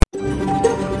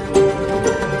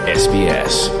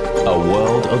SBS, a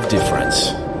world of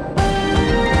difference.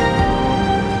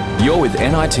 You're with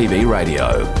NITV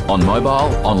Radio, on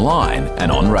mobile, online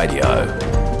and on radio.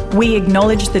 We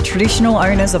acknowledge the traditional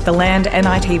owners of the land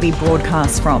NITV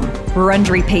broadcasts from,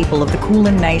 Wurundjeri people of the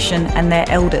Kulin Nation and their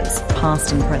elders,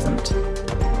 past and present.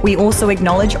 We also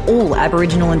acknowledge all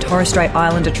Aboriginal and Torres Strait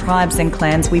Islander tribes and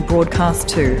clans we broadcast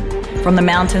to, from the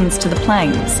mountains to the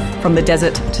plains, from the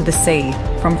desert to the sea,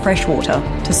 from freshwater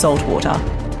to saltwater.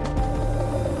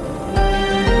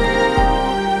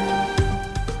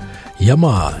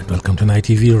 Yama, welcome to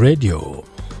NITV Radio.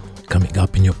 Coming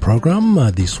up in your program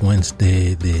this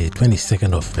Wednesday, the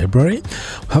 22nd of February,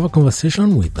 we have a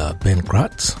conversation with Ben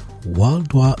Gratz, World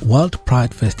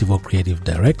Pride Festival Creative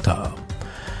Director.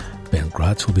 Ben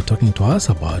Gratz will be talking to us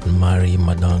about Mari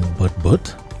Madang But,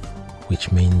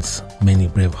 which means many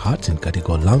brave hearts in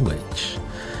Gadigal language.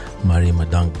 Mari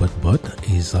Madang But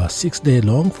is a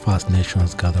 6-day-long First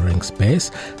Nations gathering space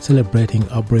celebrating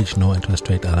Aboriginal and Torres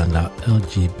Strait Islander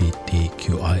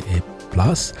LGBTQIA+,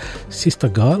 sister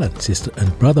girl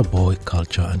and brother boy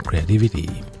culture and creativity.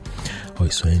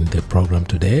 Also in the program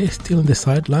today, still on the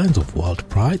sidelines of World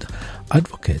Pride,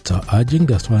 advocates are urging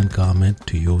the Australian government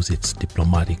to use its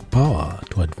diplomatic power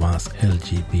to advance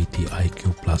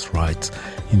LGBTIQ+ rights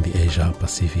in the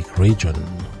Asia-Pacific region.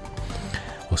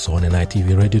 Also on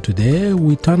NITV Radio today,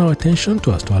 we turn our attention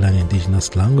to Australian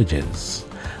Indigenous languages.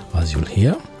 As you'll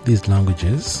hear, these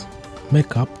languages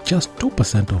make up just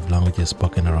 2% of languages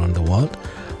spoken around the world,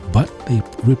 but they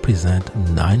represent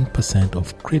 9%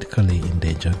 of critically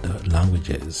endangered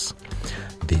languages.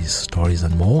 These stories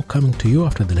and more coming to you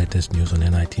after the latest news on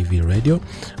NITV Radio,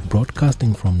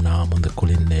 broadcasting from Naarm on the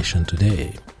Kulin Nation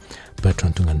today.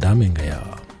 Bertrand Tungandame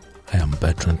Ngaya. I am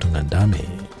Bertrand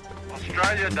Tungandame.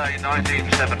 Australia Day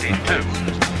 1972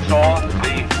 saw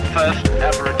the first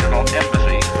Aboriginal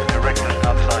embassy erected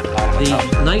outside Parliament House.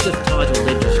 The native title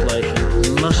legislation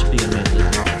must be amended.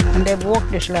 And they've walked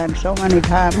this land so many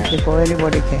times before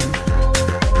anybody came.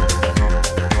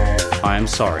 I am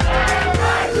sorry.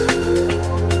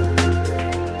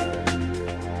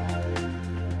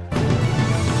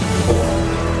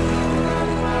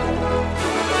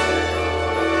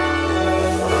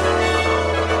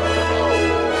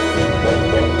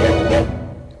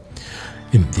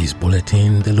 In this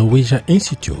bulletin, the Louisa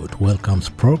Institute welcomes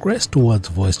progress towards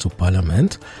Voice to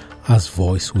Parliament, as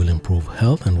Voice will improve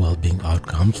health and well-being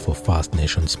outcomes for First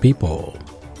Nations people.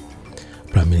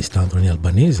 Prime Minister Anthony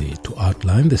Albanese to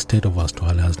outline the state of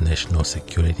Australia's national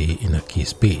security in a key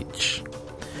speech.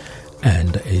 And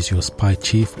ASIO spy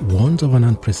chief warns of an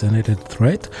unprecedented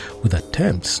threat with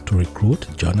attempts to recruit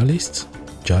journalists,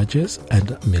 judges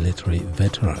and military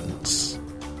veterans.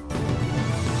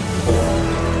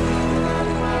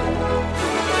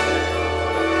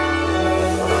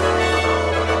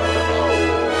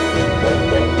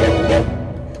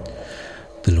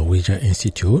 The Louisa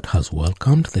Institute has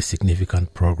welcomed the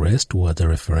significant progress towards a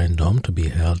referendum to be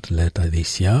held later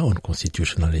this year on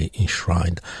constitutionally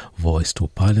enshrined Voice to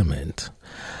Parliament.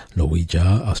 Louisa,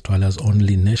 Australia's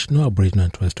only national Aboriginal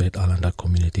and Torres Strait Islander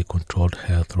community-controlled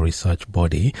health research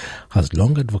body, has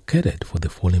long advocated for the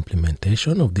full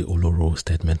implementation of the Uluru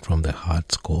Statement from the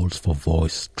Heart's calls for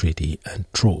voice, treaty and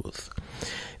truth.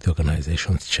 The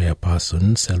organization's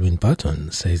chairperson, Selwyn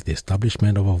Burton, says the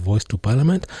establishment of a Voice to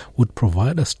Parliament would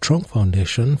provide a strong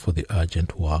foundation for the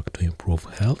urgent work to improve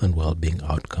health and well-being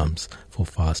outcomes for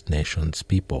First Nations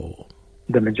people.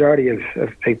 The majority of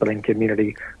people in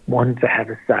community want to have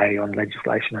a say on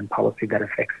legislation and policy that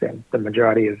affects them. The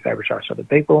majority of Aboriginal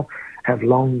people have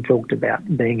long talked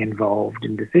about being involved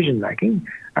in decision-making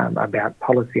about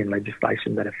policy and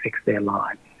legislation that affects their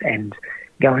lives. And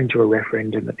going to a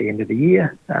referendum at the end of the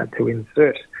year to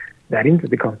insert that into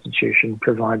the Constitution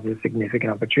provides a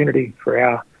significant opportunity for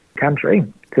our country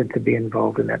to be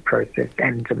involved in that process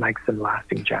and to make some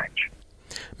lasting change.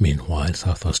 Meanwhile,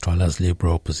 South Australia's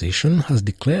Liberal opposition has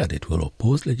declared it will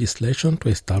oppose legislation to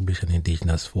establish an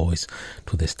Indigenous voice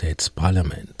to the state's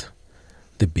parliament.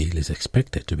 The bill is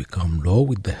expected to become law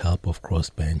with the help of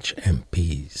crossbench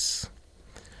MPs.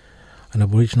 An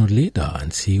Aboriginal leader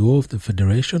and CEO of the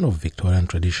Federation of Victorian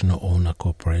Traditional Owner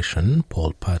Corporation,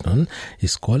 Paul Patton,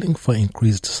 is calling for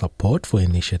increased support for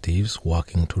initiatives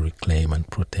working to reclaim and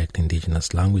protect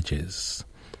Indigenous languages.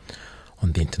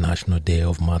 On the International Day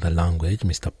of Mother Language,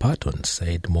 Mr. Patton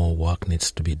said more work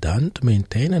needs to be done to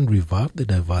maintain and revive the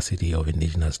diversity of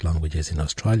Indigenous languages in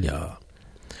Australia.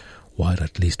 While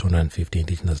at least 250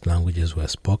 Indigenous languages were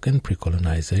spoken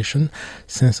pre-colonization,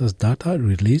 census data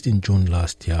released in June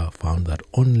last year found that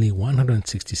only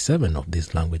 167 of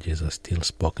these languages are still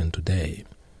spoken today.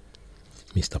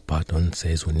 Mr. Patton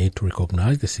says we need to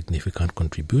recognize the significant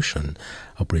contribution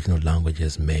Aboriginal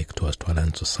languages make to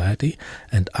Australian society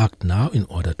and act now in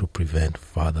order to prevent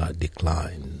further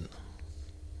decline.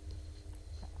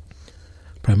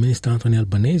 Prime Minister Anthony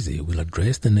Albanese will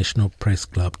address the National Press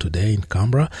Club today in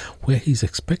Canberra, where he is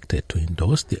expected to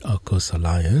endorse the AUKUS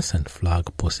alliance and flag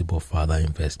possible further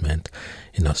investment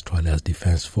in Australia's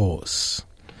Defence Force.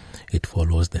 It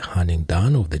follows the handing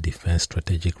down of the Defence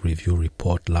Strategic Review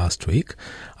report last week,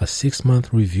 a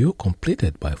 6-month review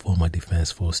completed by former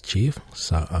Defence Force Chief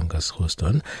Sir Angus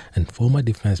Houston and former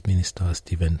Defence Minister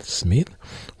Stephen Smith,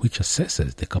 which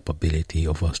assesses the capability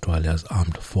of Australia's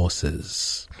armed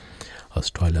forces.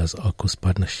 Australia's AUKUS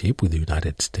partnership with the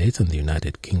United States and the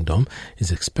United Kingdom is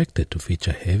expected to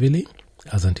feature heavily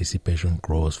as anticipation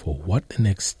grows for what the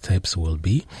next steps will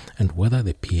be and whether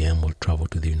the PM will travel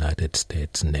to the United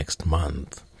States next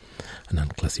month. An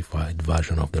unclassified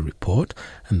version of the report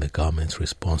and the government's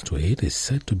response to it is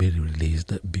set to be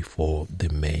released before the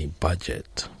May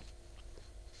budget.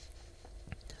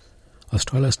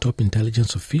 Australia's top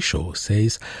intelligence official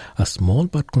says a small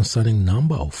but concerning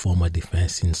number of former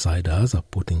defence insiders are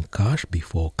putting cash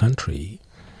before country.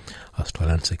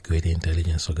 Australian Security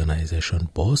Intelligence Organisation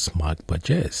boss Mark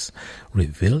Burgess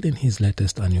revealed in his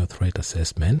latest annual threat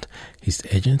assessment his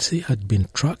agency had been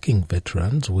tracking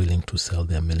veterans willing to sell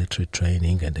their military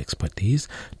training and expertise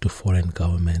to foreign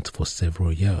governments for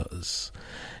several years.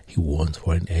 He warns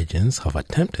foreign agents have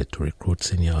attempted to recruit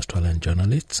senior Australian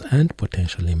journalists and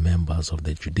potentially members of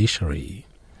the judiciary.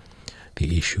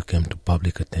 The issue came to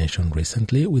public attention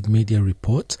recently with media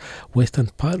reports Western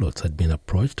pilots had been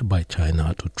approached by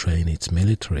China to train its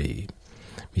military.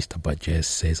 Mr. Burgess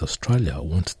says Australia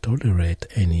won't tolerate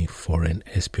any foreign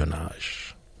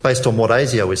espionage. Based on what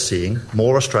ASIO is seeing,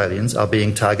 more Australians are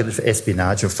being targeted for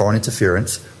espionage and foreign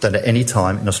interference than at any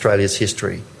time in Australia's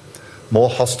history. More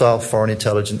hostile foreign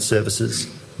intelligence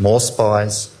services, more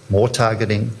spies, more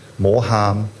targeting, more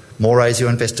harm, more ASIO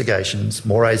investigations,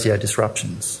 more ASIO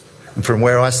disruptions. And from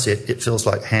where I sit, it feels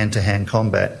like hand-to-hand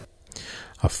combat.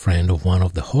 A friend of one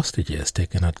of the hostages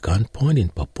taken at gunpoint in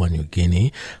Papua New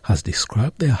Guinea has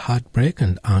described their heartbreak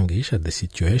and anguish at the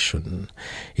situation.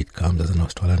 It comes as an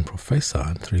Australian professor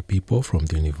and 3 people from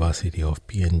the University of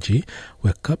PNG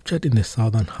were captured in the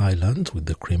Southern Highlands with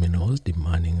the criminals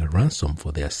demanding a ransom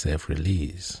for their safe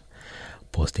release.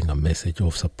 Posting a message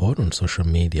of support on social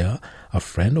media, a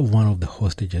friend of one of the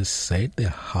hostages said their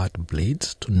heart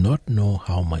bleeds to not know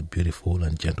how my beautiful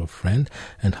and gentle friend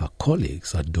and her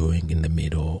colleagues are doing in the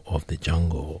middle of the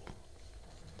jungle.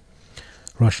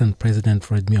 Russian President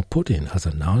Vladimir Putin has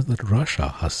announced that Russia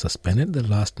has suspended the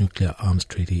last nuclear arms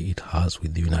treaty it has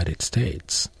with the United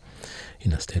States.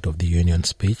 In a State of the Union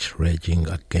speech raging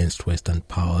against Western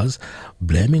powers,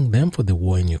 blaming them for the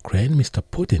war in Ukraine, Mr.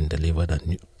 Putin delivered a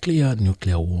clear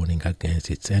nuclear warning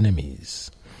against its enemies.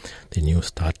 The New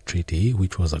START treaty,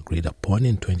 which was agreed upon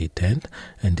in 2010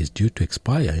 and is due to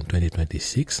expire in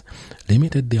 2026,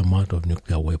 limited the amount of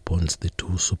nuclear weapons the 2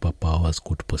 superpowers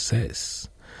could possess.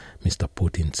 Mr.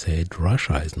 Putin said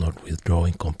Russia is not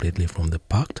withdrawing completely from the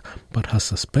pact but has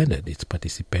suspended its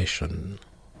participation.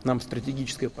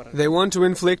 They want to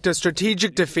inflict a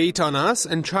strategic defeat on us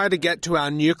and try to get to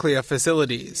our nuclear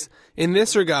facilities. In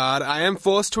this regard, I am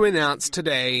forced to announce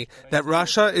today that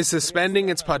Russia is suspending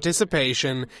its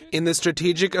participation in the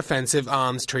Strategic Offensive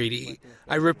Arms Treaty.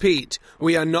 I repeat,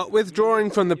 we are not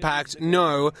withdrawing from the pact,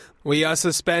 no, we are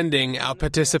suspending our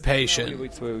participation.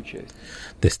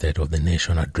 The State of the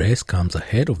Nation address comes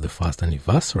ahead of the first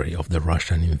anniversary of the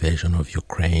Russian invasion of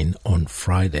Ukraine on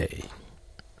Friday.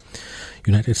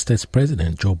 United States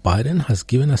President Joe Biden has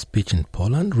given a speech in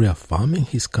Poland reaffirming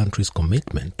his country's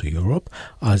commitment to Europe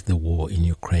as the war in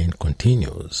Ukraine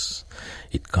continues.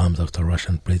 It comes after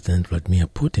Russian President Vladimir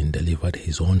Putin delivered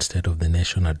his own State of the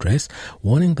Nation address,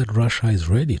 warning that Russia is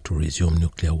ready to resume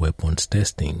nuclear weapons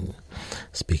testing.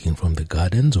 Speaking from the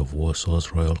gardens of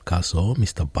Warsaw's Royal Castle,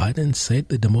 Mr. Biden said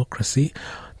the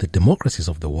democracies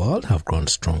of the world have grown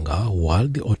stronger while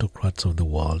the autocrats of the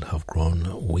world have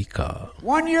grown weaker.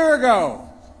 1 year ago,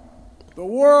 the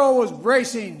world was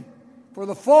bracing for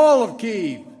the fall of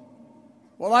Kyiv.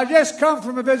 Well, I've just come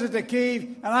from a visit to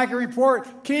Kyiv, and I can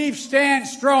report Kyiv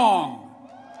stands strong.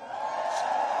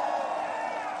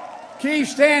 Kyiv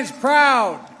stands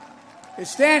proud. It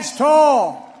stands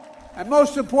tall. And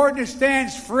most important, it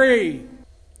stands free.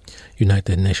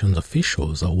 United Nations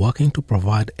officials are working to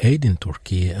provide aid in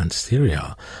Turkey and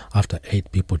Syria after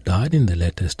 8 people died in the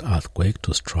latest earthquake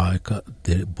to strike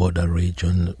the border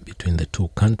region between the 2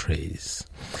 countries.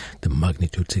 The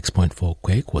magnitude 6.4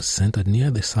 quake was centered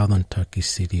near the southern Turkish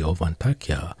city of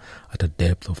Antakya at a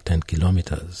depth of 10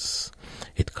 kilometers.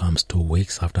 It comes 2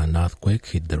 weeks after an earthquake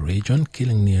hit the region,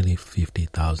 killing nearly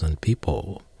 50,000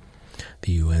 people.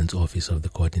 The UN's Office of the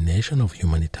Coordination of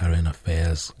Humanitarian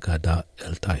Affairs, Ghada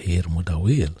El Tahir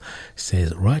Mudawil,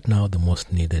 says right now the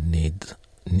most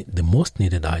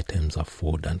needed items are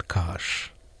food and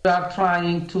cash. We are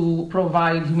trying to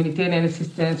provide humanitarian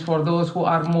assistance for those who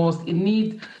are most in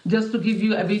need. Just to give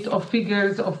you a bit of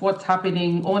figures of what's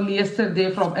happening, only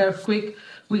yesterday from earthquake,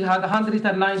 we had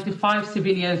 195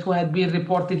 civilians who had been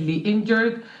reportedly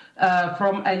injured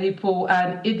from Aleppo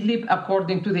and Idlib,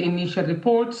 according to the initial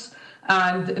reports.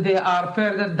 And there are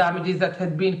further damages that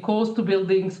had been caused to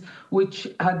buildings which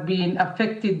had been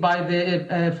affected by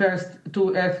the first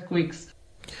 2 earthquakes.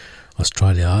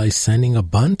 Australia is sending a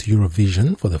band to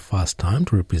Eurovision for the first time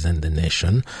to represent the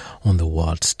nation on the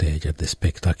world stage at the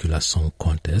spectacular song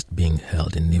contest being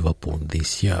held in Liverpool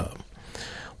this year.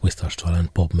 West Australian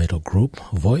pop metal group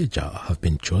Voyager have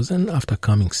been chosen after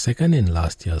coming second in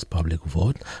last year's public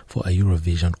vote for a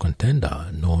Eurovision contender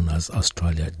known as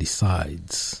Australia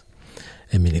Decides.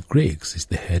 Emily Griggs is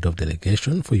the head of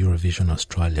delegation for Eurovision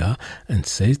Australia and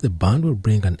says the band will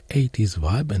bring an 80s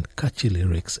vibe and catchy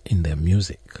lyrics in their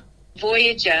music.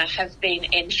 Voyager have been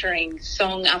entering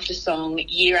song after song,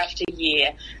 year after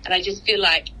year, and I just feel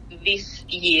like this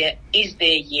year is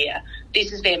their year.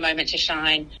 This is their moment to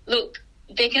shine. Look,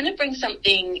 they're going to bring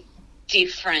something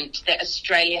different that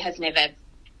Australia has never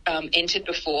entered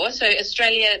before. So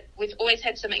Australia, we've always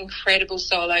had some incredible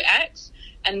solo acts,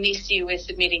 and this year we're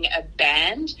submitting a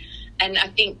band, and I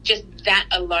think just that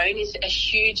alone is a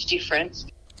huge difference.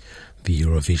 The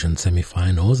Eurovision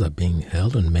semi-finals are being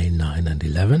held on May 9 and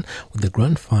 11, with the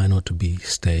grand final to be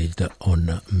staged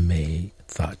on May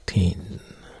 13.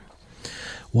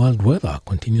 Wild weather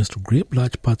continues to grip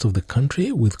large parts of the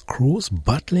country, with crews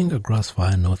battling a grass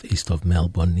fire northeast of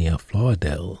Melbourne near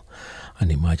Flowerdale. An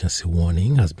emergency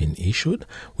warning has been issued,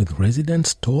 with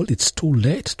residents told it's too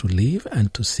late to leave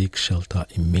and to seek shelter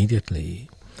immediately.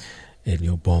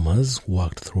 Aerial bombers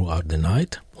worked throughout the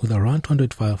night, with around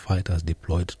 200 firefighters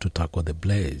deployed to tackle the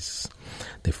blaze.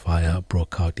 The fire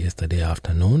broke out yesterday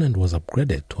afternoon and was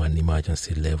upgraded to an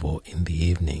emergency level in the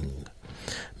evening.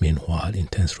 Meanwhile,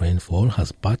 intense rainfall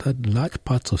has battered large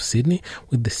parts of Sydney,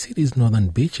 with the city's northern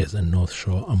beaches and North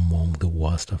Shore among the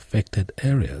worst affected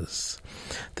areas.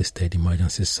 The State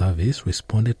Emergency Service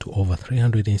responded to over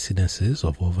 300 incidences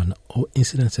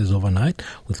overnight,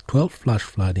 with 12 flash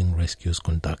flooding rescues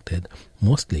conducted,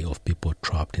 mostly of people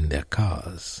trapped in their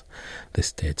cars. The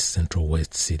state's central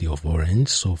west city of Orange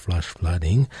saw flash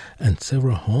flooding, and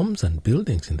several homes and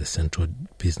buildings in the central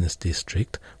business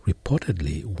district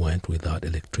reportedly went without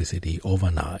electricity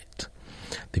overnight.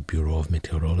 The Bureau of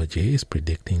Meteorology is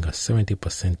predicting a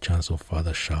 70% chance of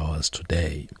further showers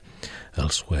today.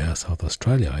 Elsewhere, South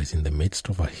Australia is in the midst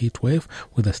of a heat wave,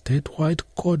 with a statewide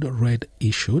code red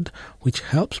issued, which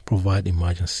helps provide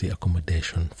emergency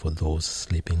accommodation for those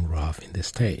sleeping rough in the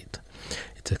state.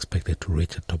 It's expected to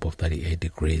reach a top of 38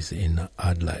 degrees in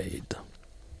Adelaide.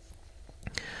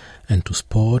 And to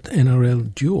sport,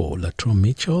 NRL duo Latrell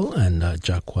Mitchell and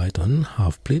Jack Whiten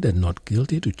have pleaded not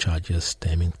guilty to charges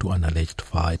stemming to an alleged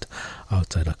fight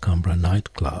outside a Canberra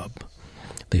nightclub.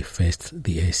 They faced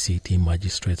the ACT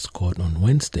Magistrates Court on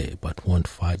Wednesday, but won't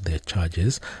fight their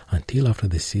charges until after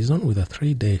the season, with a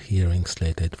 3-day hearing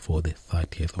slated for the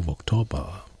 30th of October.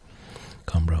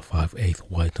 Canberra 5'8"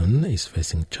 Whiten is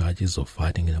facing charges of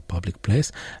fighting in a public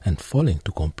place and failing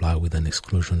to comply with an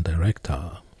exclusion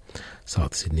director.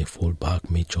 South Sydney fullback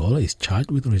Mitchell is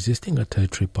charged with resisting a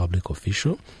Territory public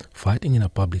official, fighting in a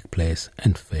public place,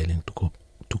 and failing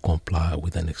to comply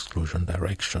with an exclusion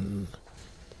direction.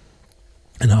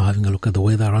 And now having a look at the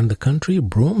weather around the country.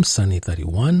 Broome, sunny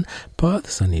 31. Perth,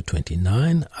 sunny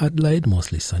 29. Adelaide,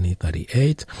 mostly sunny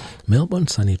 38. Melbourne,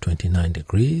 sunny 29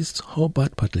 degrees.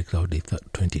 Hobart, partly cloudy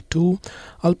 22.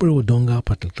 Albury Wodonga,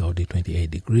 partly cloudy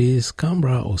 28 degrees.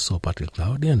 Canberra, also partly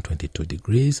cloudy and 22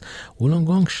 degrees.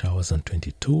 Wollongong, showers and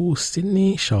 22.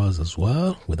 Sydney, showers as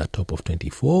well with a top of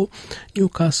 24.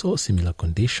 Newcastle, similar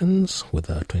conditions with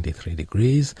 23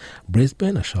 degrees.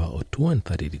 Brisbane, a shower or 2 and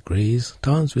 30 degrees.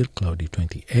 Townsville, cloudy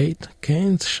 28.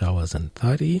 Cairns, showers and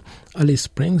 30. Alice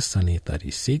Springs, sunny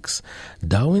 36.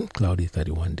 Darwin, cloudy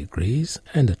 31 degrees.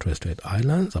 And the Torres Strait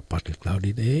Islands, a partly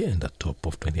cloudy day and a top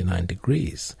of 29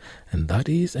 degrees. And that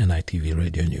is NITV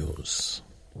Radio News.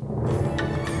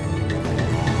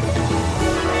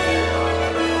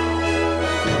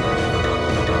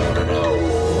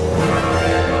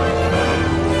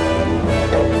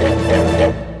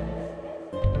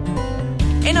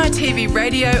 NITV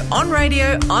Radio, on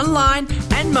radio, online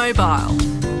and mobile.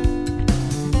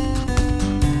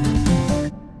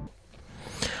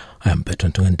 I I'm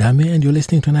Bertrand Tungandame, and you're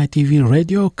listening to NITV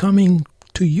Radio, coming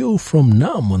to you from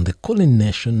Nam on the Kulin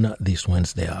Nation this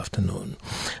Wednesday afternoon.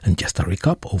 And just a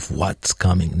recap of what's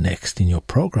coming next in your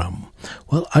program.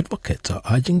 Well, advocates are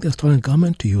urging the Australian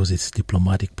government to use its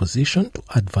diplomatic position to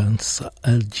advance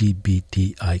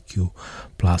LGBTIQ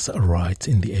plus rights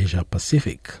in the Asia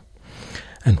Pacific.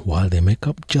 And while they make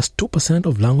up just 2%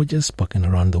 of languages spoken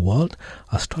around the world,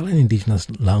 Australian Indigenous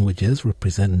languages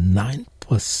represent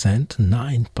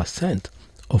 9%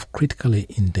 of critically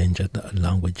endangered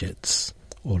languages,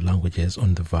 or languages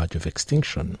on the verge of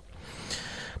extinction.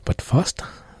 But first,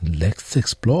 let's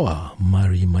explore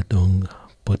Mari Madong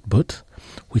Putput,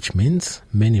 which means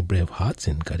many brave hearts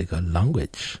in Gadigal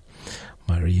language.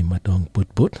 Mari Madong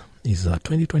Putput is a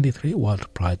 2023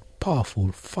 World Pride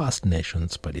Powerful First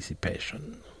Nations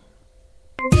participation.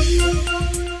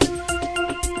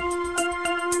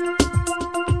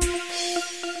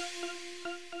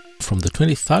 From the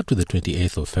 23rd to the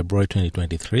 28th of February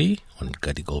 2023, on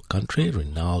Gadigal country,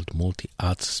 renowned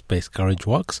multi-arts space carriage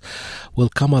works will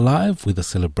come alive with a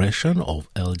celebration of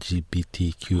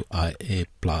LGBTQIA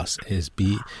plus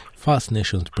SB First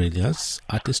Nations brilliance,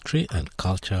 artistry and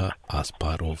culture as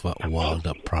part of World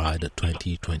Pride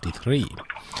 2023.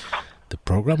 The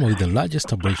program will be the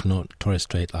largest Aboriginal, Torres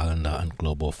Strait Islander and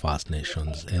Global First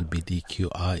Nations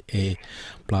LGBTQIA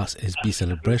plus SB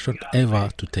celebration ever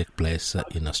to take place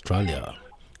in Australia.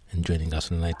 And joining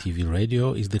us on NITV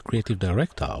Radio is the creative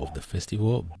director of the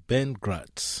festival, Ben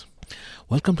Gratz.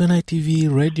 Welcome to NITV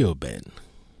Radio, Ben.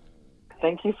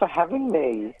 Thank you for having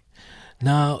me.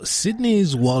 Now,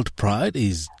 Sydney's World Pride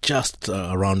is just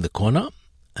around the corner,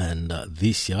 and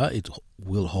this year it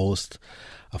will host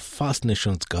a First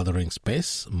Nations gathering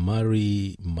space,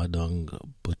 Mari Madong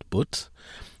Putput.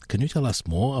 Can you tell us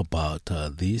more about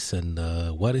this and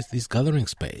what is this gathering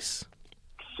space?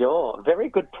 Sure. Very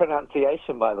good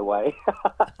pronunciation, by the way.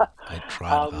 I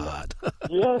tried hard.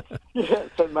 Yes.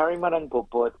 So Mari Madong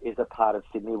Putput is a part of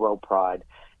Sydney World Pride,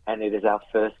 and it is our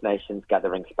First Nations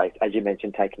gathering space, as you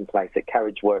mentioned, taking place at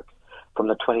Carriage Works from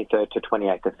the 23rd to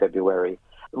 28th of February.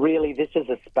 Really, this is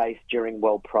a space during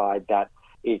World Pride that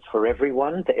is for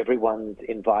everyone. Everyone's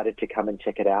invited to come and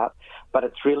check it out, but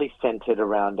it's really centred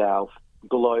around our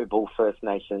global First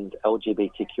Nations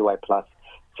LGBTQA plus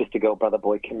sister girl brother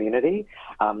boy community.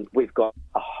 We've got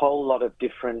a whole lot of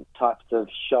different types of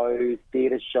shows,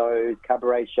 theatre shows,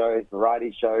 cabaret shows,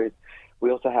 variety shows.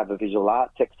 We also have a visual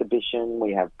arts exhibition.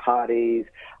 We have parties.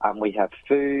 We have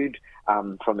food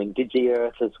from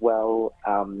Indigenous as well.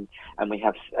 And we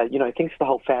have, things for the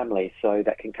whole family so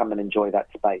that can come and enjoy that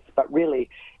space. But really,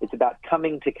 it's about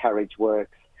coming to Carriage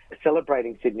Works,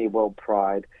 celebrating Sydney World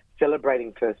Pride,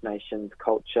 celebrating First Nations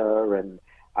culture and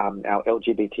our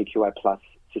LGBTQI plus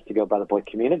sister girl brother boy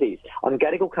communities on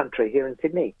Gadigal country here in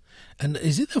Sydney. And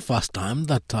is it the first time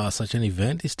that such an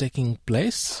event is taking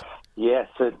place? Yes,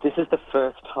 so this is the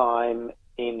first time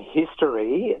in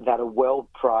history that a World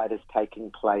Pride is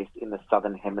taking place in the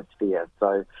Southern Hemisphere.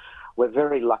 So we're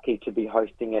very lucky to be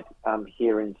hosting it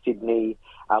here in Sydney.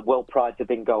 World Prides have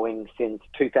been going since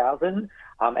 2000,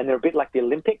 and they're a bit like the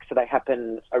Olympics, so they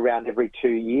happen around every 2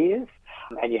 years,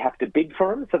 and you have to bid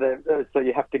for them. So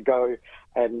you have to go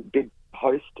and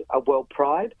host a World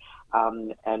Pride,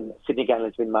 and Sydney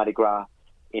Gamelers Win Mardi Gras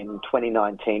in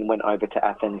 2019 went over to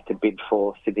Athens to bid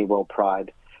for Sydney World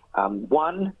Pride.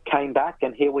 One came back,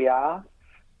 and here we are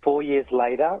 4 years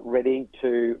later, ready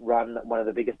to run one of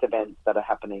the biggest events that are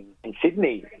happening in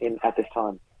Sydney at this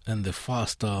time. And the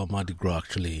first Mardi Gras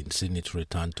actually in Sydney to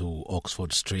return to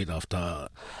Oxford Street after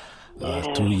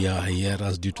 2-year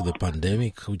hiatus due to the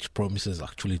pandemic, which promises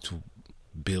actually to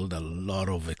build a lot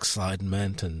of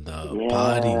excitement and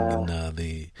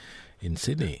partying in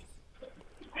Sydney.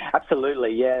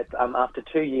 Absolutely, yeah. After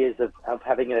 2 years of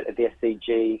having it at the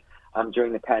SCG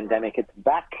during the pandemic, it's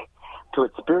back to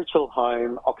its spiritual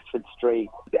home, Oxford Street,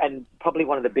 and probably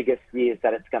one of the biggest years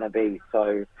that it's going to be.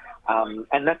 So,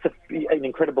 and that's an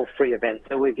incredible free event.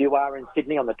 So if you are in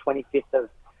Sydney on the 25th of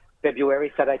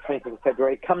February, Saturday 25th of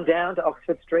February, come down to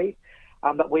Oxford Street.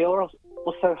 But we are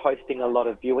also hosting a lot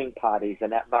of viewing parties,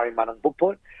 and at Mari Madong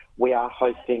Putput, we are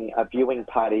hosting a viewing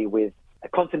party with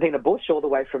Constantina Bush all the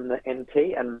way from the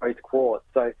NT and Rose Quartz.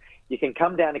 So you can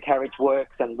come down to Carriage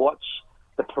Works and watch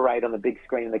the parade on the big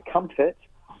screen in the comfort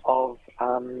of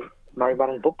Mari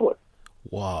Madong Putput.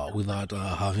 Wow, without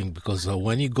because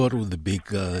when you go to the big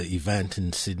event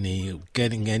in Sydney,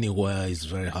 getting anywhere is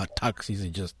very hard. Taxis are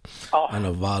just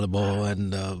unavailable.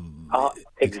 And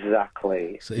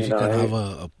exactly. So if you can have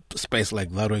a space like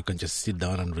that where you can just sit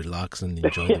down and relax and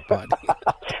enjoy the party.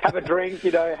 Have a drink,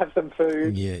 have some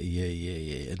food.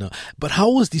 Yeah. No. But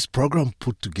how was this program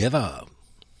put together?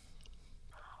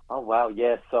 Oh, wow,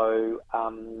 yeah. So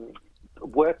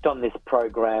worked on this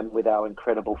program with our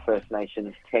incredible First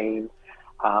Nations team.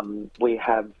 We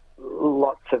have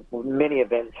many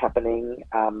events happening.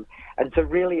 And so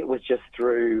really it was just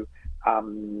through,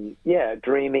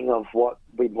 dreaming of what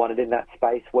we'd wanted in that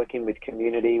space, working with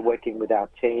community, working with our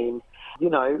team,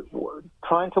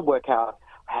 trying to work out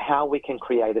how we can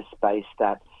create a space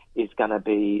that is going to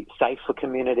be safe for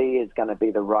community, is going to be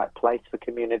the right place for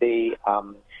community,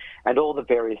 and all the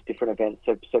various different events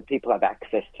so people have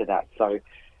access to that. So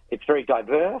it's very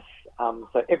diverse.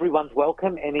 So everyone's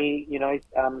welcome. Any,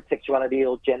 sexuality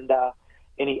or gender,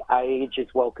 any age is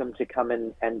welcome to come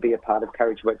and be a part of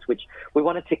Carriage Works, which we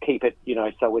wanted to keep it,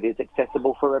 so it is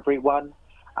accessible for everyone.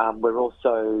 We're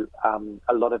also,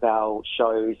 a lot of our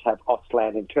shows have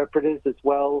Auslan interpreters as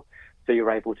well, so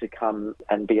you're able to come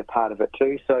and be a part of it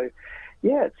too. So,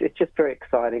 yeah, it's just very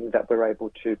exciting that we're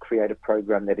able to create a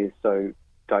program that is so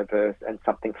diverse and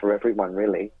something for everyone,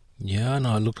 really. Yeah,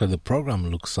 no, I looked at the program.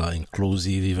 Looks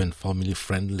inclusive, even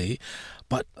family-friendly.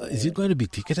 But is it going to be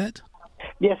ticketed?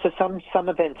 Yeah, so some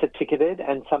events are ticketed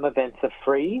and some events are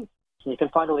free. You can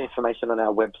find all the information on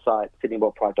our website,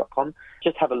 sydneyworldpride.com.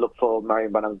 Just have a look for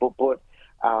Marimanang Butbut.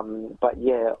 But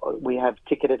yeah, we have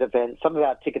ticketed events. Some of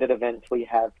our ticketed events, we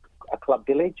have a Club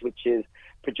Village, which is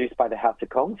produced by the House of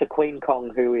Kong. So Queen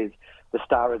Kong, who is the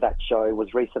star of that show,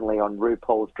 was recently on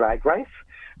RuPaul's Drag Race.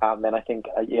 And I think,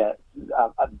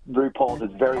 RuPaul's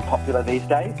is very popular these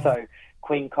days. So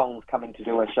Queen Kong's coming to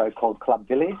do a show called Club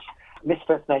Village. Miss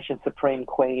First Nation Supreme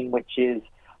Queen, which is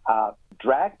a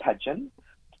drag pageant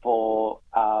for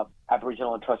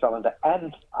Aboriginal and Torres Strait Islander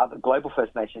and other global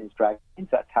First Nations drag queens.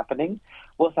 That's happening.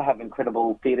 We also have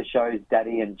incredible theatre shows,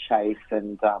 Daddy and Chase,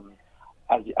 and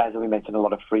as we mentioned, a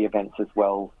lot of free events as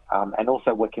well, and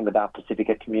also working with our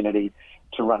Pacifica community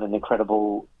to run an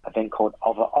incredible event called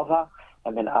Ova,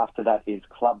 and then after that is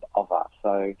Club Ova.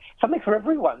 So something for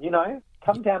everyone,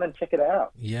 Come down and check it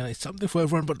out. Yeah, it's something for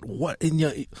everyone. But what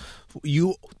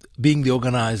you being the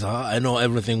organizer, I know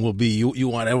everything will be. You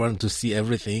want everyone to see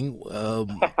everything.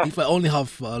 If I only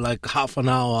have half an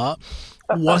hour,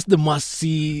 what's the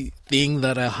must-see thing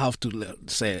that I have to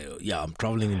say? Yeah, I'm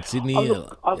traveling in Sydney.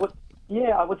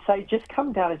 I would say just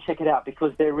come down and check it out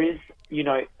because there is,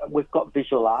 we've got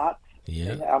visual arts.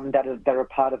 Yeah. That are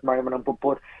part of Marimanang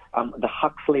Butbut. The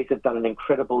Huxleys have done an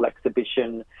incredible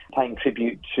exhibition paying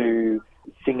tribute to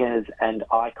singers and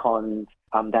icons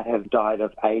that have died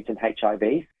of AIDS and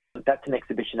HIV. That's an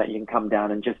exhibition that you can come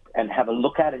down and have a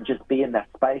look at and just be in that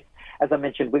space. As I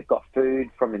mentioned, we've got food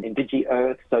from an Indigi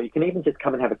Earth, so you can even just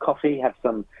come and have a coffee, have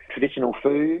some traditional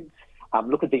foods,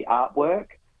 look at the artwork,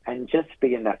 and just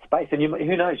be in that space. And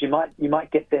who knows, you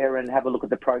might get there and have a look at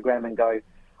the program and go,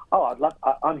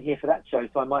 I'm here for that show,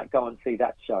 so I might go and see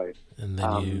that show. And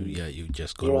then you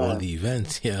just got all the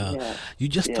events. Yeah. You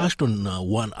just touched on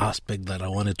one aspect that I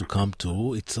wanted to come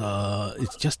to. It's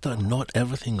just not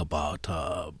everything about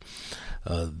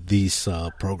this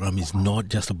program is not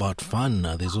just about fun.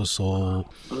 There's also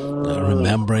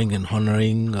remembering and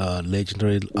honoring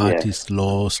legendary artists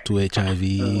lost to HIV,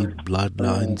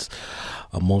 bloodlines,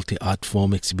 a multi-art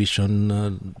form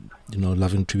exhibition.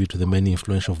 Loving tribute to the many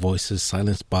influential voices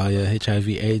silenced by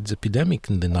HIV/AIDS epidemic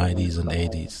in the 90s and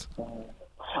 80s.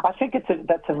 I think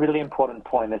that's a really important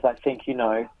point. As I think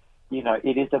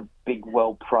it is a big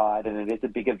World Pride and it is a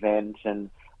big event,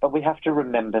 but we have to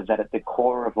remember that at the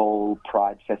core of all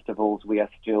Pride festivals, we are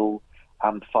still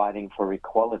fighting for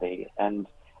equality, and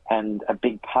a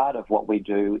big part of what we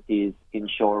do is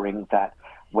ensuring that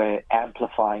we're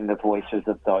amplifying the voices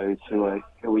of those who are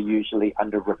usually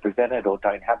underrepresented or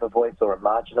don't have a voice or are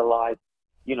marginalised.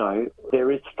 There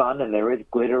is fun and there is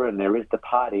glitter and there is the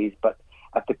parties, but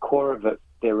at the core of it,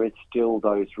 there is still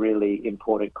those really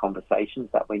important conversations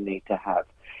that we need to have.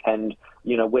 And,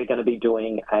 we're going to be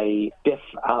doing a deaf,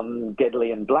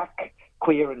 deadly and black,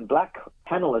 queer and black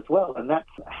panel as well. And that's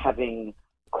having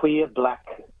queer, black,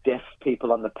 deaf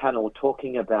people on the panel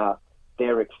talking about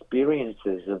their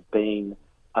experiences of being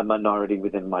a minority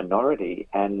within minority.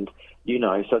 And,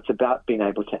 so it's about being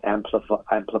able to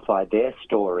amplify their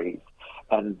stories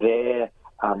and their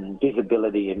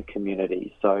visibility in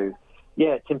community. So,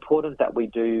 it's important that we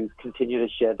do continue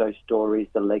to share those stories,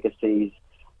 the legacies,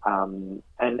 and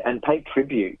pay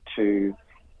tribute to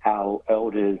our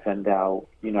elders and our,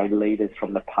 leaders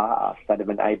from the past that have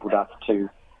enabled us to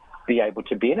be able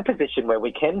to be in a position where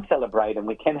we can celebrate and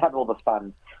we can have all the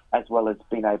fun as well as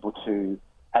being able to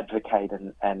advocate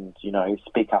and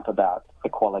speak up about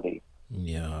equality.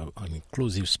 Yeah, an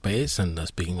inclusive space and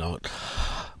speaking out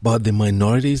about the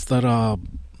minorities that are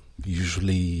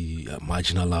usually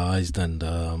marginalized and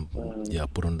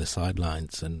put on the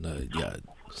sidelines. And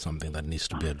something that needs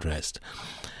to be addressed.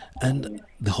 And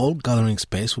the whole gathering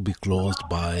space will be closed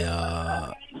by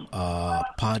a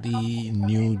party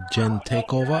new gen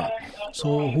takeover.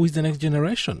 So who is the next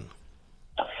generation?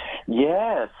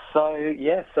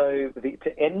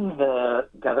 To end the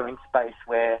gathering space,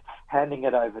 we're handing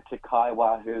it over to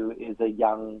Kaiwa, who is a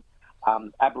young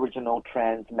Aboriginal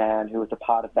trans man who is a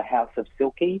part of the House of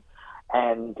Silky.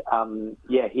 And,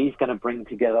 he's going to bring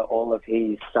together all of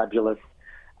his fabulous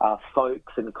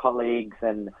folks and colleagues,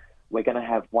 and we're going to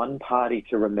have one party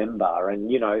to remember.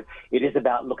 And, it is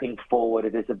about looking forward.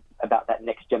 It is about that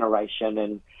next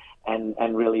generation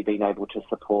and really being able to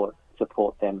support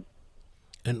them.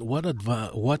 And what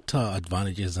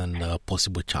advantages and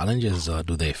possible challenges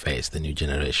do they face, the new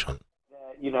generation?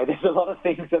 There's a lot of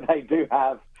things that they do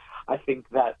have. I think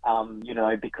that,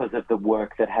 because of the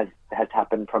work that has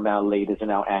happened from our leaders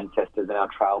and our ancestors and our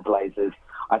trailblazers,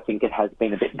 I think it has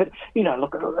been a bit. But,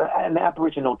 look, an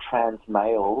Aboriginal trans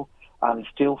male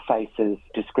still faces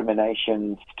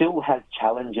discrimination, still has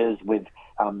challenges with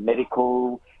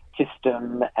medical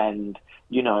system and,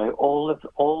 all of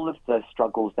the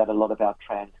struggles that a lot of our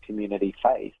trans community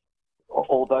face.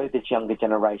 Although this younger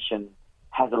generation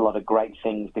has a lot of great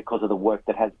things because of the work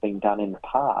that has been done in the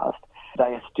past, they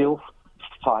are still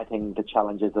fighting the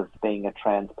challenges of being a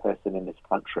trans person in this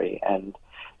country and,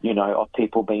 of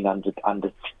people being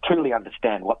truly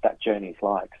understand what that journey is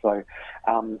like. So,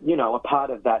 a part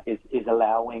of that is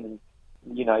allowing,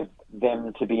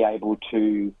 them to be able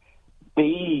to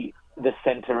be the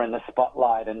centre and the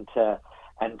spotlight and to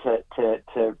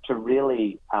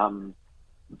really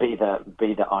be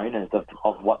the owners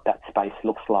of what that space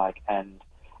looks like, and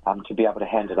to be able to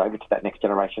hand it over to that next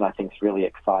generation, I think is really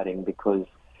exciting because,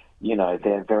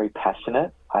 they're very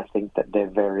passionate. I think that they're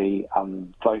very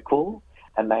vocal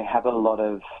and they have a lot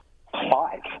of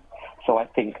fight. So I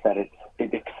think that it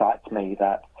excites me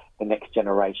that the next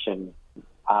generation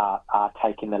are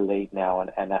taking the lead now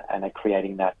and are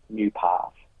creating that new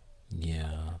path.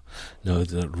 Yeah. No,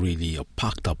 it's really a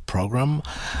packed up program.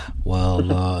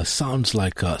 Well, sounds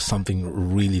like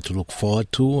something really to look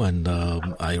forward to, and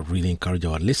I really encourage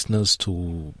our listeners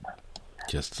to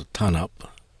just turn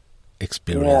up,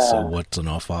 experience what's on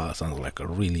offer. Sounds like a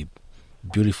really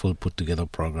beautiful put together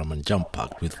program and jump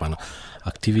packed with fun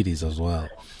activities as well.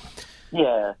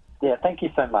 Yeah, thank you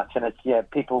so much. And it's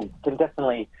people can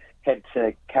definitely head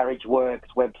to Carriage Works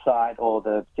website or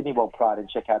the Sydney World Pride and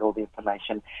check out all the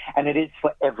information. And it is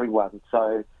for everyone.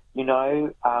 So,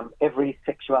 every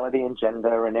sexuality and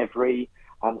gender and every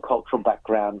cultural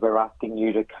background, we're asking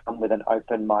you to come with an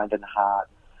open mind and heart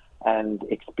and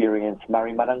experience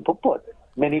Mari Marang Puput,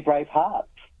 many brave hearts.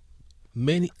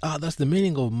 That's the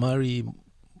meaning of Mari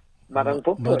Marang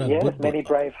Puput, yes, many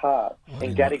brave hearts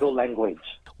in Gadigal language.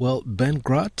 Well, Ben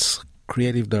Gratz,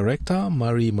 Creative Director,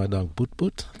 Mari Madang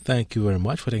Putput, thank you very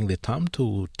much for taking the time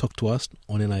to talk to us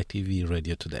on NITV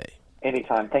Radio today.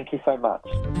 Anytime. Thank you so much.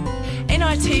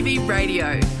 NITV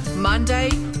Radio,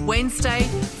 Monday, Wednesday,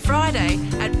 Friday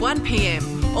at 1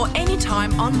 p.m. or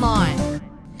anytime online.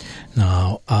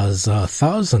 Now, as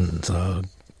thousands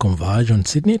converge on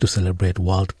Sydney to celebrate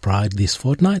World Pride this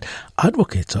fortnight,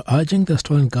 advocates are urging the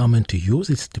Australian government to use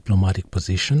its diplomatic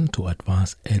position to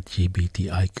advance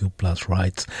LGBTIQ+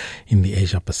 rights in the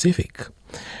Asia Pacific.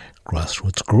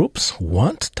 Grassroots groups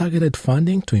want targeted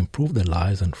funding to improve the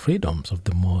lives and freedoms of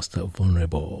the most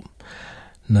vulnerable.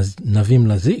 Navim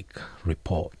Lazik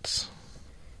reports.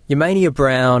 Yemania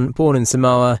Brown, born in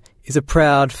Samoa, is a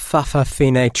proud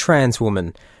Fa'afafine trans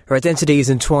woman. Her identity is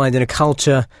entwined in a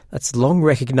culture that's long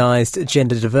recognised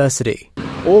gender diversity.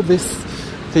 All this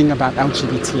thing about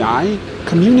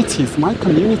LGBTI, my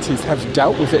communities have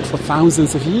dealt with it for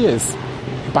thousands of years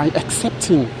by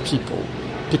accepting people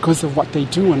because of what they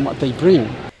do and what they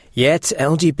bring. Yet,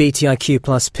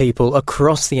 LGBTIQ+ people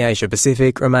across the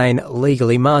Asia-Pacific remain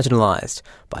legally marginalised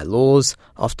by laws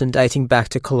often dating back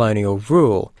to colonial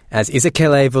rule, as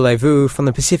Isakele Vulevu from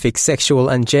the Pacific Sexual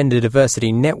and Gender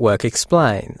Diversity Network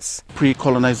explains.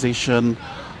 Pre-colonization,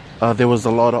 there was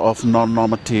a lot of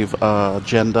non-normative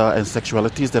gender and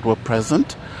sexualities that were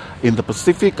present in the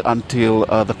Pacific until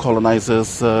the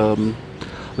colonizers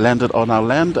landed on our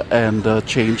land and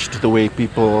changed the way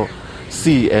people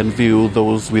see and view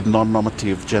those with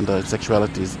non-normative gender and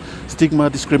sexualities. Stigma,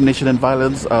 discrimination and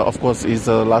violence, of course, is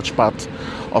a large part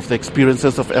of the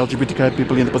experiences of LGBTQI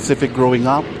people in the Pacific growing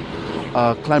up.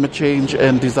 Climate change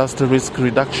and disaster risk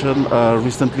reduction.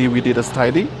 Recently we did a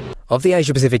study. Of the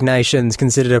Asia-Pacific nations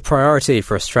considered a priority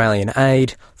for Australian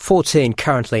aid, 14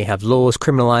 currently have laws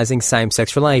criminalising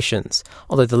same-sex relations,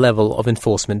 although the level of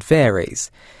enforcement varies.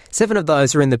 7 of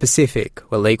those are in the Pacific,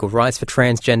 where legal rights for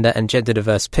transgender and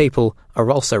gender-diverse people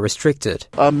are also restricted.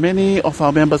 Many of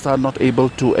our members are not able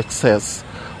to access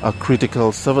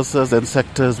critical services and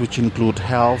sectors which include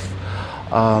health.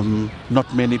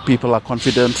 Not many people are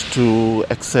confident to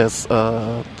access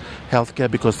healthcare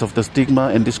because of the stigma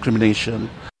and discrimination.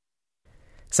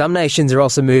 Some nations are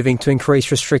also moving to increase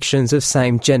restrictions of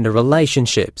same-gender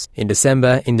relationships. In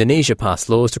December, Indonesia passed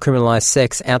laws to criminalise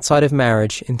sex outside of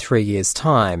marriage in 3 years'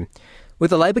 time. With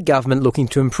the Labor government looking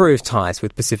to improve ties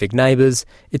with Pacific neighbours,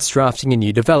 it's drafting a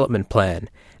new development plan.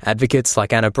 Advocates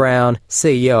like Anna Brown,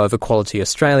 CEO of Equality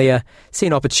Australia, see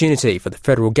an opportunity for the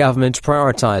federal government to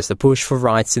prioritise the push for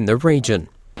rights in the region.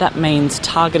 That means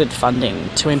targeted funding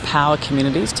to empower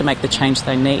communities to make the change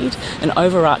they need, an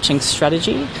overarching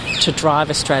strategy to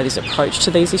drive Australia's approach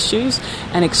to these issues,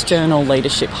 and external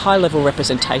leadership, high-level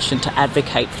representation to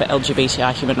advocate for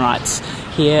LGBTI human rights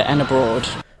here and abroad.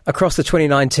 Across the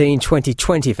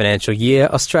 2019-2020 financial year,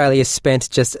 Australia spent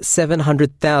just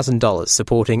 $700,000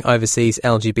 supporting overseas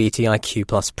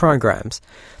LGBTIQ+ programs.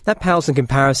 That pales in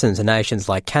comparison to nations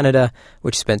like Canada,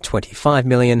 which spent $25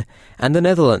 million, and the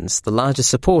Netherlands, the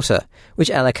largest supporter, which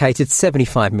allocated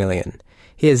 $75 million.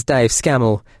 Here's Dave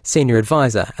Scammell, Senior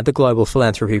Advisor at the Global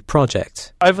Philanthropy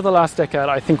Project. Over the last decade,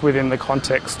 I think within the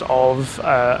context of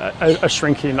a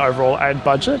shrinking overall aid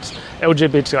budget,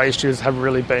 LGBTI issues have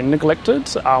really been neglected,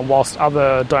 whilst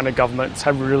other donor governments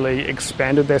have really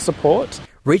expanded their support.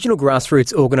 Regional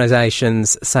grassroots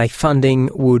organisations say funding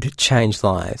would change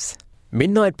lives.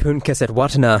 Midnight Pun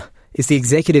Kasatwatana is the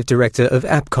Executive Director of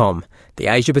APCOM, the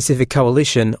Asia-Pacific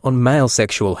Coalition on Male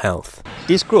Sexual Health.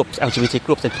 These groups, LGBT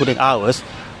groups including ours,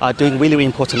 are doing really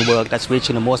important work that's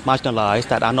reaching the most marginalised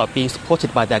that are not being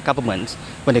supported by their governments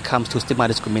when it comes to stigma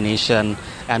discrimination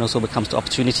and also when it comes to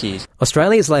opportunities.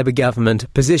 Australia's Labor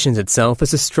government positions itself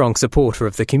as a strong supporter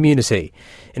of the community.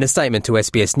 In a statement to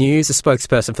SBS News, a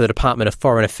spokesperson for the Department of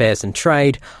Foreign Affairs and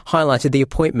Trade highlighted the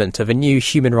appointment of a new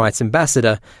human rights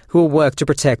ambassador who will work to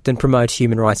protect and promote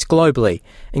human rights globally,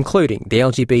 including the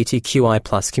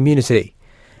LGBTQI+ community.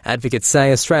 Advocates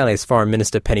say Australia's Foreign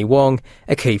Minister Penny Wong,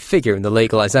 a key figure in the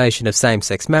legalisation of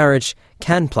same-sex marriage,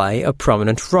 can play a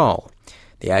prominent role.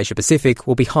 The Asia-Pacific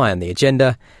will be high on the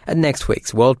agenda at next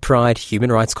week's World Pride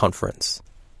Human Rights Conference.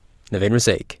 Naveen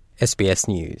Razik, SBS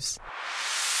News.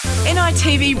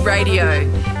 NITV Radio.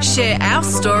 Share our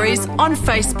stories on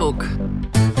Facebook.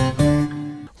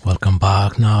 Welcome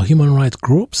back. Now, human rights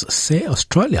groups say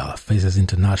Australia faces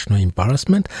international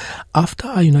embarrassment after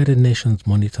a United Nations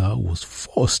monitor was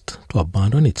forced to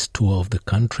abandon its tour of the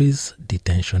country's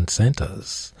detention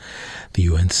centres. The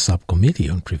UN Subcommittee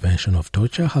on Prevention of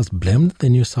Torture has blamed the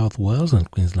New South Wales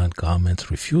and Queensland government's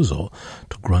refusal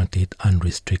to grant it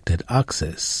unrestricted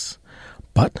access.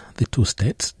 But the two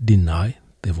states deny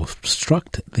they've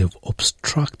obstructed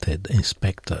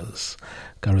inspectors.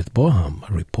 Gareth Boham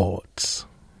reports.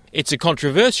 It's a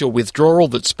controversial withdrawal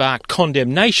that sparked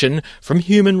condemnation from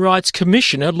Human Rights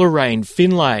Commissioner Lorraine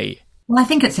Finlay. Well, I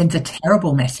think it sends a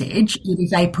terrible message. It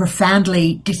is a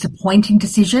profoundly disappointing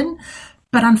decision,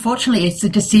 but unfortunately it's a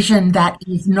decision that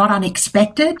is not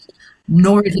unexpected,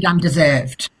 nor is it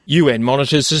undeserved. UN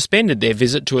monitors suspended their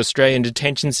visit to Australian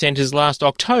detention centres last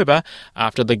October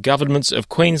after the governments of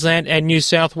Queensland and New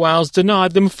South Wales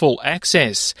denied them full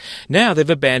access. Now they've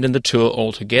abandoned the tour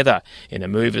altogether, in a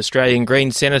move Australian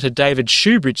Greens Senator David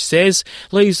Shoebridge says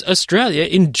leaves Australia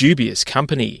in dubious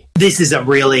company. This is a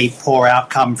really poor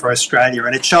outcome for Australia,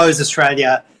 and it shows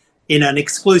Australia in an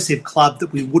exclusive club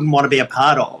that we wouldn't want to be a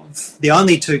part of. The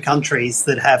only two countries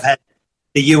that have had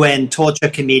the UN Torture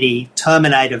Committee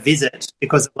terminate a visit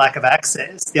because of lack of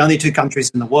access, the only two countries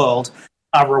in the world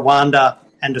are Rwanda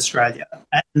and Australia.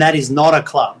 And that is not a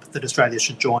club that Australia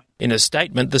should join. In a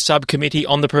statement, the Subcommittee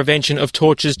on the Prevention of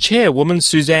Torture's chairwoman,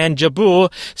 Suzanne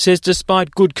Jabour, says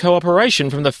despite good cooperation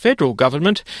from the federal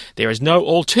government, there is no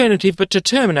alternative but to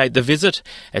terminate the visit,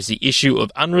 as the issue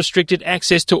of unrestricted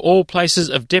access to all places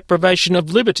of deprivation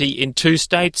of liberty in two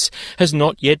states has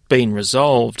not yet been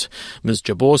resolved. Ms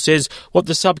Jabour says what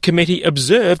the subcommittee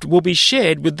observed will be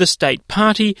shared with the state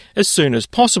party as soon as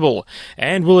possible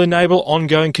and will enable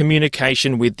ongoing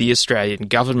communication with the Australian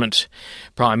government.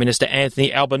 Prime Minister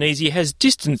Anthony Albanese has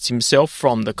distanced himself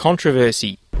from the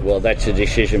controversy. Well, that's a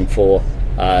decision for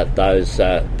those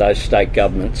state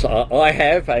governments. I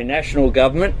have a national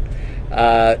government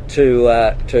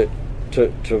to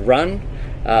run,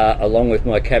 along with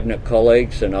my Cabinet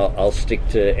colleagues, and I'll stick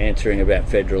to answering about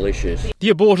federal issues. The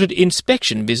aborted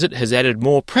inspection visit has added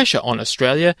more pressure on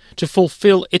Australia to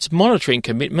fulfil its monitoring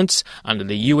commitments under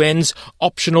the UN's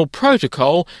optional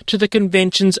protocol to the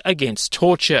Conventions Against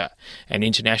Torture, an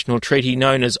international treaty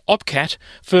known as OPCAT,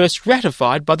 first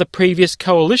ratified by the previous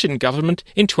coalition government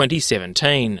in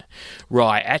 2017.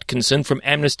 Ry Atkinson from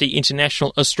Amnesty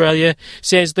International Australia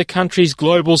says the country's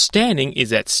global standing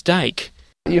is at stake.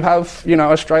 You have,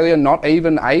 Australia not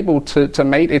even able to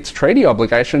meet its treaty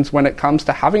obligations when it comes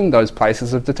to having those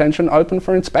places of detention open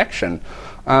for inspection.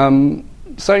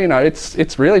 So,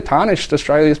 it's really tarnished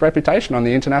Australia's reputation on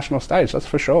the international stage, that's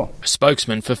for sure. A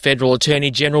spokesman for Federal Attorney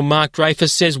General Mark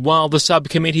Dreyfus says while the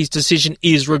subcommittee's decision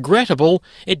is regrettable,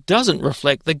 it doesn't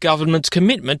reflect the government's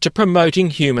commitment to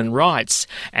promoting human rights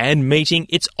and meeting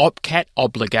its OPCAT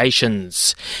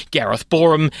obligations. Gareth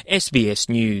Boreham, SBS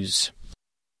News.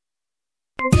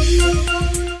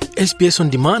 SBS On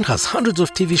Demand has hundreds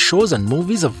of TV shows and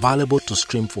movies available to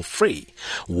stream for free.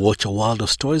 Watch a world of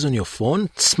stories on your phone,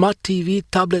 smart TV,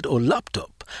 tablet or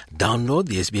laptop. Download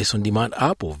the SBS On Demand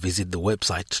app or visit the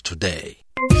website today.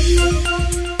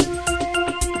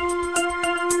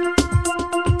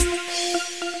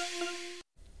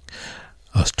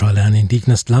 Australian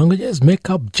Indigenous languages make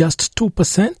up just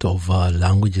 2% of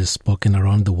languages spoken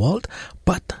around the world,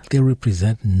 but they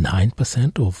represent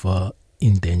 9% of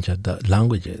endangered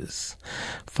languages.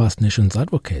 First Nations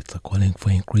advocates are calling for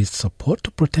increased support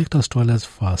to protect Australia's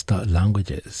first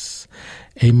languages.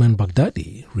 Ayman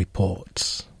Baghdadi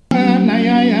reports.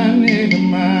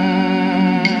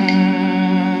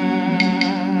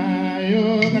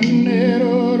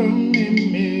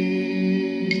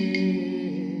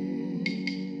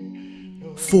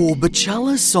 For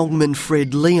Bachala songman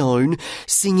Fred Leone,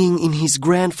 singing in his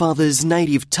grandfather's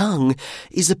native tongue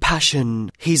is a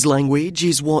passion. His language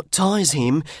is what ties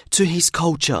him to his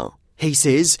culture. He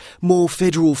says more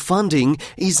federal funding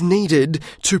is needed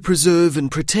to preserve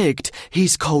and protect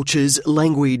his culture's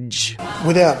language.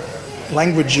 Without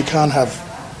language, you can't have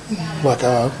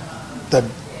that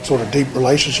sort of deep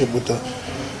relationship with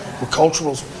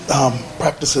cultural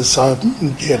practices. So,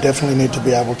 yeah, definitely need to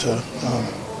be able to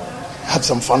have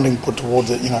some funding put towards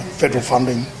it, federal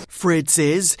funding. Fred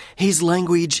says his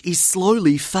language is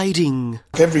slowly fading.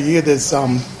 Every year there's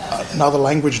another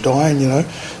language dying,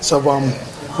 So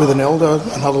with an elder,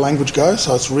 another language goes.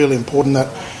 So it's really important that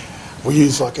we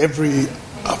use every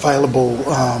available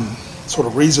sort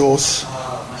of resource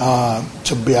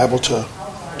to be able to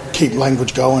keep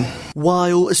language going.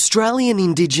 While Australian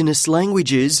Indigenous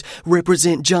languages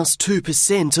represent just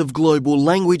 2% of global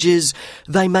languages,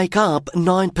 they make up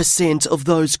 9% of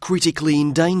those critically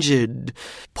endangered.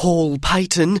 Paul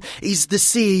Payton is the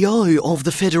CEO of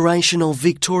the Federation of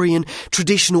Victorian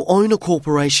Traditional Owner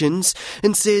Corporations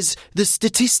and says the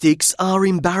statistics are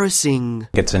embarrassing.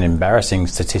 It's an embarrassing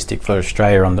statistic for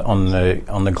Australia on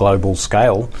the global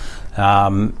scale.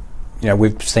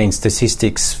 We've seen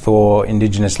statistics for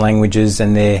Indigenous languages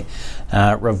and their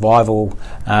revival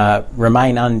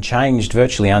remain unchanged,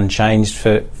 virtually unchanged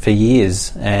for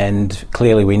years, and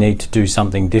clearly we need to do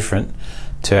something different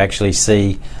to actually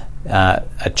see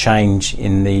a change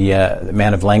in the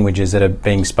amount of languages that are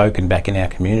being spoken back in our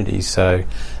communities. So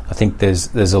I think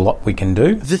there's a lot we can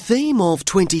do. The theme of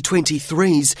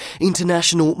 2023's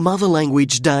International Mother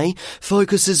Language Day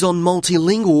focuses on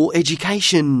multilingual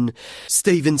education.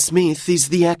 Stephen Smith is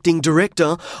the Acting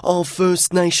Director of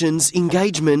First Nations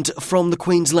Engagement from the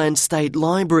Queensland State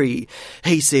Library.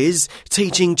 He says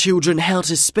teaching children how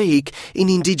to speak in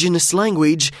Indigenous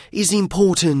language is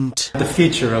important. The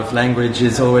future of language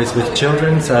is always with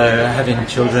children, so having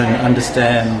children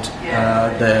understand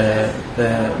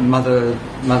their mother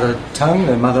tongue,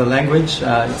 their mother language,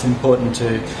 it's important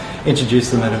to introduce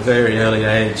them at a very early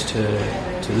age to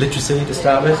literacy to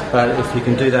start with, but if you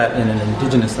can do that in an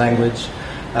Indigenous language,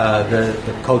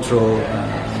 the cultural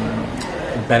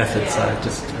benefits are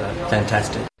just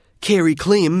fantastic. Kerry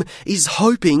Klim is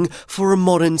hoping for a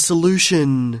modern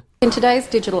solution. In today's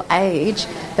digital age,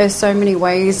 there's so many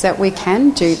ways that we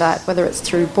can do that, whether it's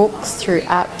through books, through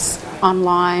apps,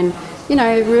 online.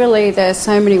 Really there's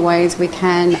so many ways we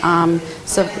can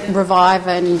revive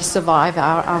and survive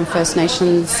our First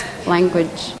Nations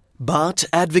language. But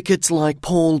advocates like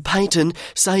Paul Payton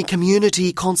say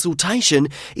community consultation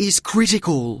is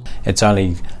critical. It's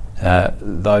only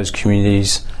those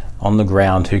communities on the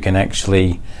ground who can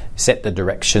actually set the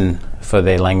direction for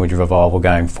their language revival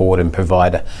going forward and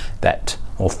provide that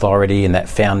authority and that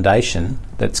foundation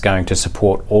that's going to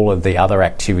support all of the other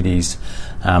activities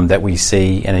that we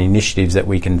see and initiatives that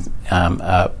we can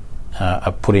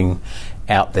are putting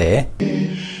out there.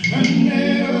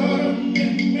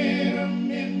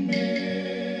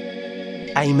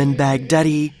 Ayman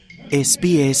Baghdadi,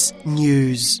 SBS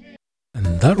News. And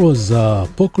that was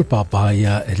Pokripa by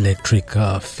Electric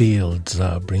Fields,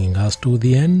 bringing us to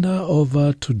the end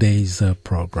of today's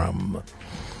program.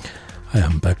 I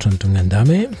am Bertrand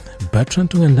Tungandame. Bertrand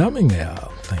Tungandame here.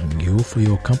 Thank you for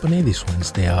your company this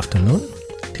Wednesday afternoon.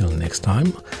 Till next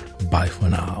time, bye for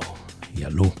now.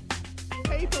 Yalu.